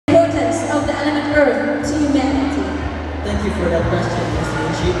Earth to humanity? Thank you for that question, Ms.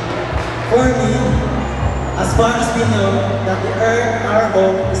 Vinci. For me, as far as we know, that the Earth, our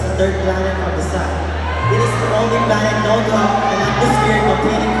home, is the third planet of the Sun. It is the only planet known to have an atmosphere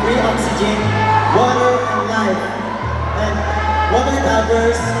containing free oxygen, water, and life. And water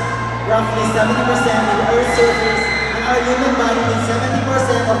covers roughly 70% of the Earth's surface, and our human body needs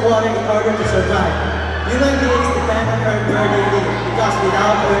 70% of water in order to survive. Human beings depend on Earth where they live, because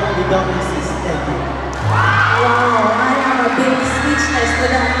without Earth, we don't exist. Thank you. Wow, I am a bit speechless for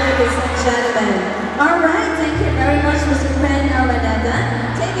that, ladies and gentlemen. Alright, thank you very much, Mr. Pen Araneta.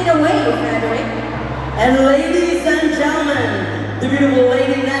 Take it away, Frederick. And ladies and gentlemen, the beautiful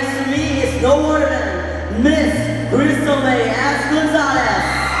lady next to me is no other than Miss Crystal May S. Gonzalez,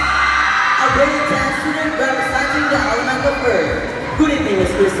 a grade 10 student representing the element of Earth. Good evening, Miss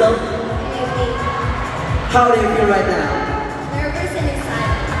Crystal. Good evening. How do you feel right now? Nervous and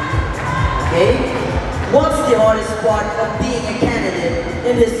excited. Okay. What's the hardest part of being a candidate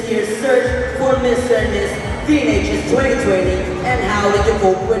in this year's search for Mr. and Miss VNHS 2020, and how did you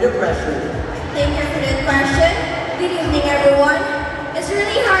cope with the pressure? Thank you for that question. Good evening, everyone. It's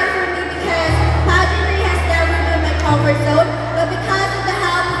really hard for me because pageantry has never been my comfort zone, but because of the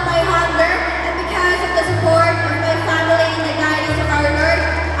help of my hunger and because of the support of my family and the guidance of our Lord,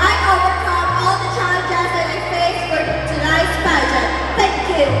 I overcome all the challenges that I face for tonight's pageant. Thank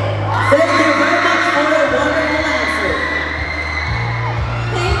you. Thank you very much for your wonderful answer.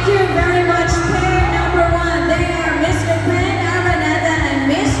 Thank you very much, pair number one. They are Mr. Pen Araneta and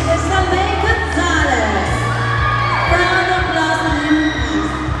Miss Crystal May Gonzalez. Round of applause to you,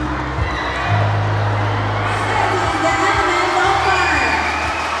 please. The element of fire.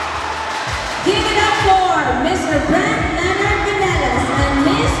 Give it up for Mr. Brent Leonard Venelas and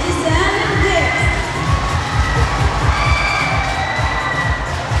Miss Isabel Hicks.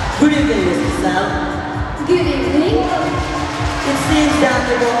 Good evening, Miss Giselle. Good evening. It seems that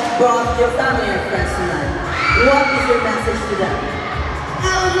you brought your family and friends tonight. What is your message to them?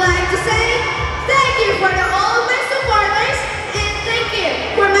 I would like to say thank you for all my supporters and thank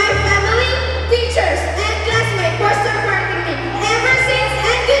you for my family, teachers, and classmates for supporting me ever since,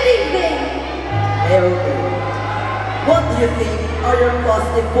 and good evening. Okay. What do you think are your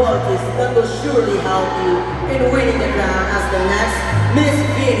positive qualities that will surely help you in winning the crown as the next Miss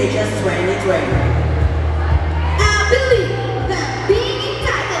VNHS 2020? I believe that being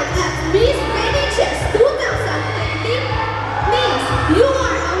entitled as Miss VNHS 2020 means you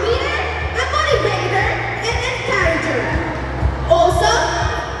are a leader, a motivator, and encourager. Also,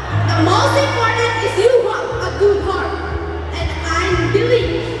 the most important is you have a good heart. And I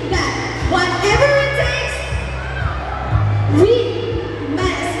believe that whatever it takes, we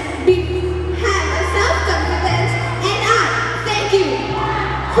must have a self-confidence, and I thank you.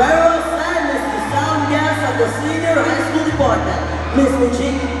 Very well said, Mr. Sound Guest of the Senior High School Department. Miss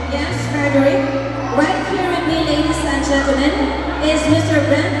Michi. Yes, Frederick. Right here with me, ladies and gentlemen, is Mr.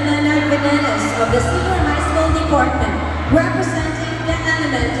 Brent Leonard Venelas of the Senior High School Department, representing the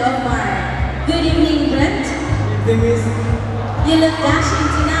element of fire. Good evening, Brent. Good evening, Miss. You look dashing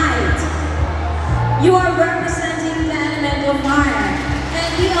tonight. You are representing the element of fire, and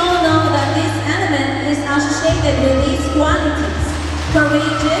we all know that this element is associated with these qualities: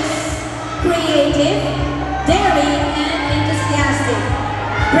 courageous, creative, daring, and enthusiastic.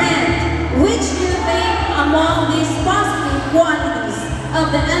 Brent, which do you think among these positive qualities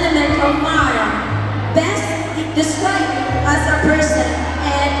of the element of fire best describe you as a person,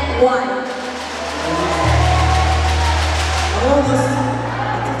 and why? Among those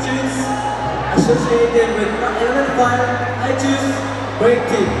attitudes associated with element fire, I choose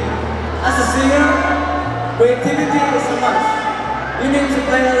creative. As a singer, creativity is a must. You need to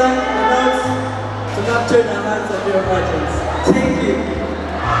play along the notes to capture the hearts of your audience. Thank you.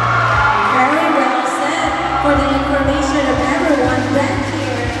 Very well said. For the information of everyone, Brent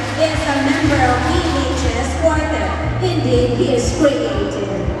here is a member of VNHS Quartet. Indeed, he is creative.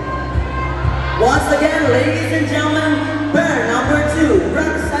 Once again, ladies and gentlemen, pair number 2,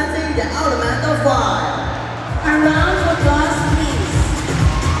 representing the element of fire. A round of applause, please.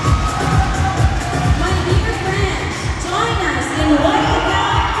 My dear friends, join us in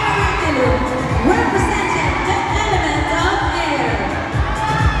Oriental curriculum, representing the element of air.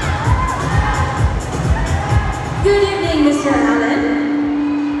 Good evening, Mr. Allen.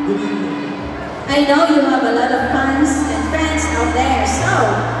 Good evening. I know you have a lot of fans and friends out there, so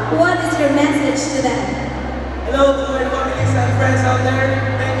what is your message to them? Hello to my families and friends out there.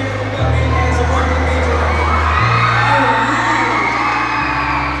 Thank you for coming and supporting me tonight. Alright.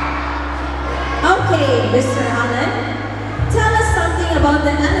 Okay, Mr. Allen, tell us something about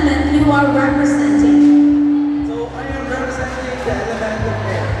the element you you are representing? So I am representing the element of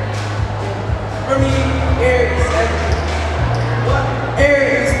air. For me, air is everything.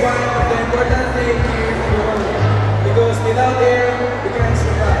 Air is one of the important things here in the world. Because without air, we can't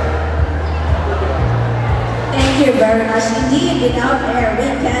survive. Thank you very much. Indeed, without air, we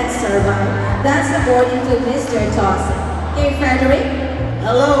can't survive. That's according to Mr. Toss. Hey, Frederick.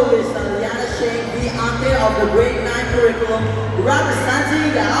 Hello, Miss Aliana Shane, the author of the grade 9 curriculum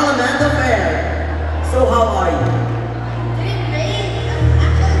representing the element of air. So how are you? Doing great. I'm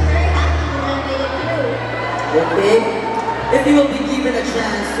actually very happy that I made it through. Okay. If you will be given a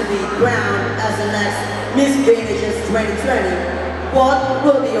chance to be crowned as the next Miss VNHS 2020, what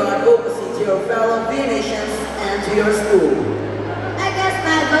will be your advocacy to your fellow VNHS and to your school? I guess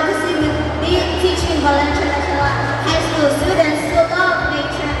my advocacy would be teaching Valencia high school students to love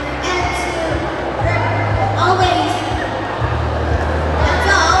nature and to always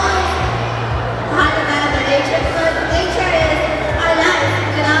talk about the nature, because nature is our life.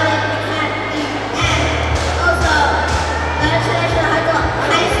 Without it, we can't eat. And also, Valencia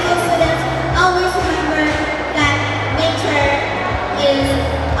high school students always remember that nature is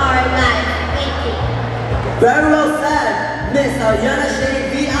our life. Thank you. Very well said, Miss Aliana Shane,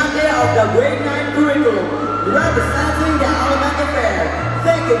 the author of the grade 9 curriculum representing the element of air.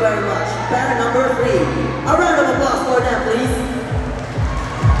 Thank you very much. Parent number 3. A round of applause for them, please.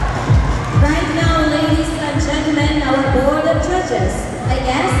 Right now, ladies and gentlemen, our board of judges, I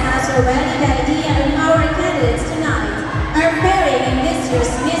guess, has already the idea on how our candidates tonight are faring in this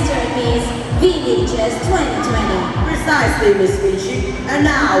year's Mr. and Miss VNHS 2020. Precisely, Miss Vinci. And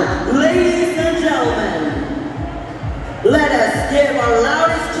now, ladies and gentlemen, let us give our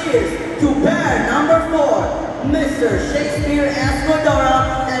loudest cheers to pair number 4, Mr. Shakespeare S.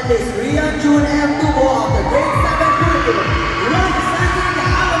 Cordora and Miss Ria June M. Tubo of the grade 7 curriculum, representing the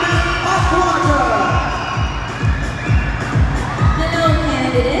element of water. Hello,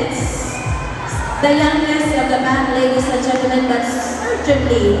 candidates. The youngest of the band, ladies and gentlemen, but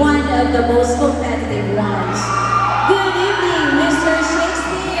certainly one of the most competitive ones. Good evening, Mr.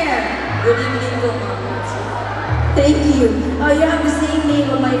 Shakespeare. Good evening, Mama. Thank you. Oh, you have the same name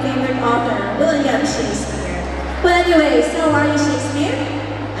of my favorite author, William Shakespeare. But anyways, how are you, Shakespeare?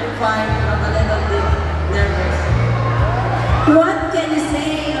 I'm fine, I'm a little bit nervous. What can you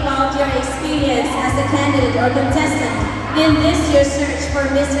say about your experience as a candidate or contestant in this year's search for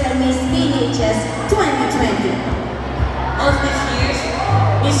Mr. and Miss VNHS 2020? Of these years,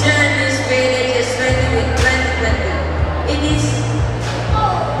 Mr. and Miss VNHS 2020, it is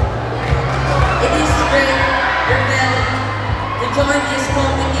great privilege to join this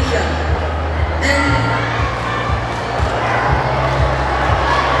competition and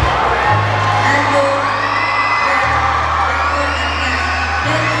to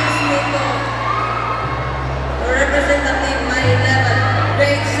representative my level,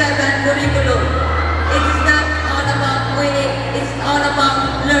 grade 7 curriculum. It is not all about winning, it's all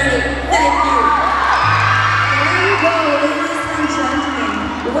about learning. Thank you. There you go, ladies and gentlemen.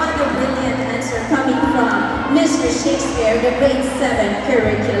 What a brilliant answer coming from Mr. Shakespeare, the grade 7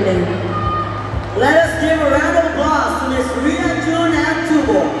 curriculum. Let us give a round of applause to Miss Ria June M.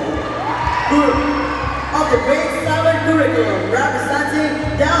 Tubo, group of the grade 7 curriculum representing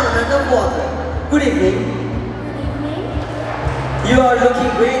the element of water. Good evening. You are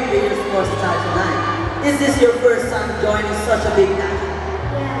looking great with your sports attire tonight. Is this your first time joining such a big night?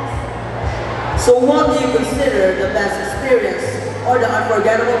 Yes. So what do you consider the best experience or the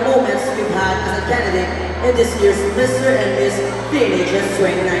unforgettable moments you've had as a candidate in this year's Mr. and Miss VNHS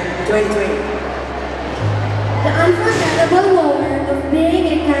 2020? The unforgettable moment of being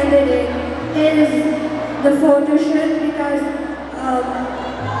a candidate is the photo shoot, because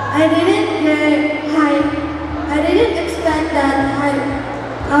I didn't expect that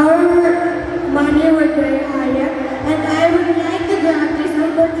our money would be higher, and I would like to grab this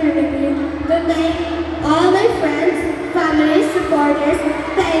opportunity to thank all my friends, family, supporters.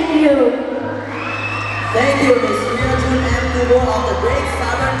 Thank you. Thank you, Miss Ria June M. Tubo of the grade 7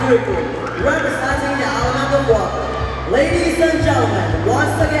 curriculum, representing the element of water. Ladies and gentlemen,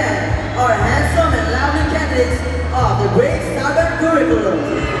 once again, our handsome and lovely candidates of the grade 7 curriculum.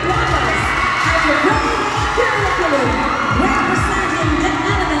 At the grade 8 curriculum, representing the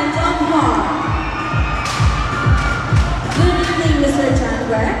element of water. Good evening, Mr.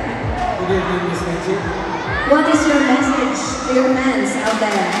 Chandler. Good evening, Miss Vinci. What is your message to your fans out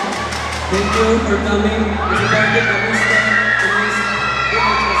there? Thank you for coming. It's a target of Mr. and Miss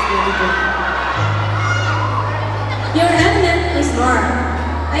VNHS 2020. Your element is heart.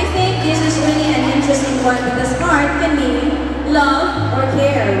 I think this is really an interesting one because heart can mean love or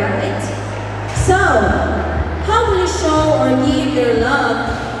care, right? how will you show or give your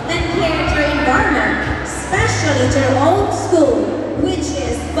love and care to your environment, especially to your own school, which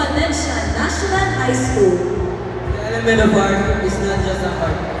is Valencia National High School? The element of art is not just a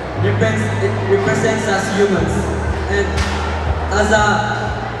art. It represents us humans. And as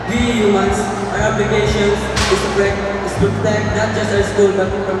we humans, our obligations is to protect not just our school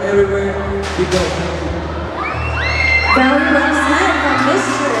but from everywhere we go. Very well said from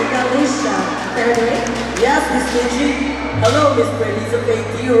Mr. Galicia. Frederick? Yes, Miss Minji. Hello, Mr. Elizabeth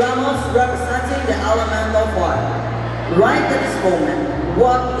D. Ramos, representing the element of art. Right at this moment,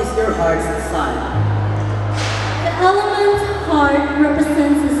 what is your heart's desire? The element heart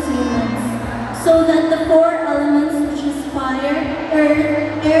represents us humans, so that the four elements which is fire,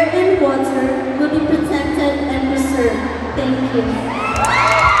 earth, air, and water will be protected and preserved. Thank you.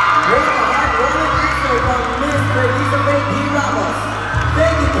 What a heartwarming answer from Mr. Elizabeth D. Ramos.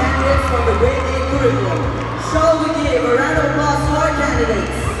 Thank you, candidates from the grade 8 curriculum. Shall we give